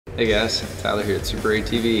Hey guys, Tyler here at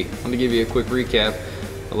SuperATV. I want to give you a quick recap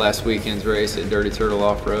of last weekend's race at Dirty Turtle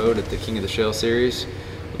Off-Road at the King of the Shell Series.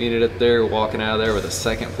 We ended up there walking out of there with a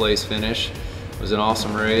second place finish. It was an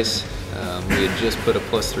awesome race. We had just put a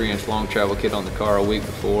plus 3-inch long travel kit on the car a week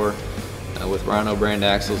before with Rhino brand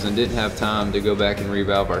axles and didn't have time to go back and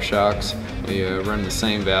revalve our shocks. We run the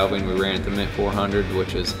same valving we ran at the Mint 400,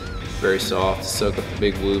 which is very soft to soak up the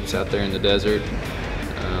big whoops out there in the desert.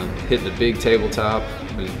 Hitting the big tabletop,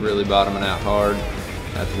 it was really bottoming out hard.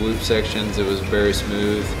 At the loop sections, it was very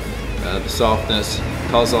smooth. The softness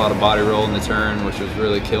caused a lot of body roll in the turn, which was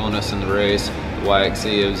really killing us in the race. The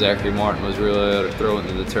YXC of Zachary Martin was really able to throw it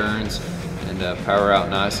into the turns and power out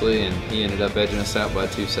nicely, and he ended up edging us out by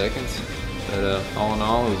 2 seconds. But all in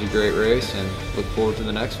all, it was a great race, and look forward to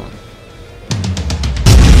the next one.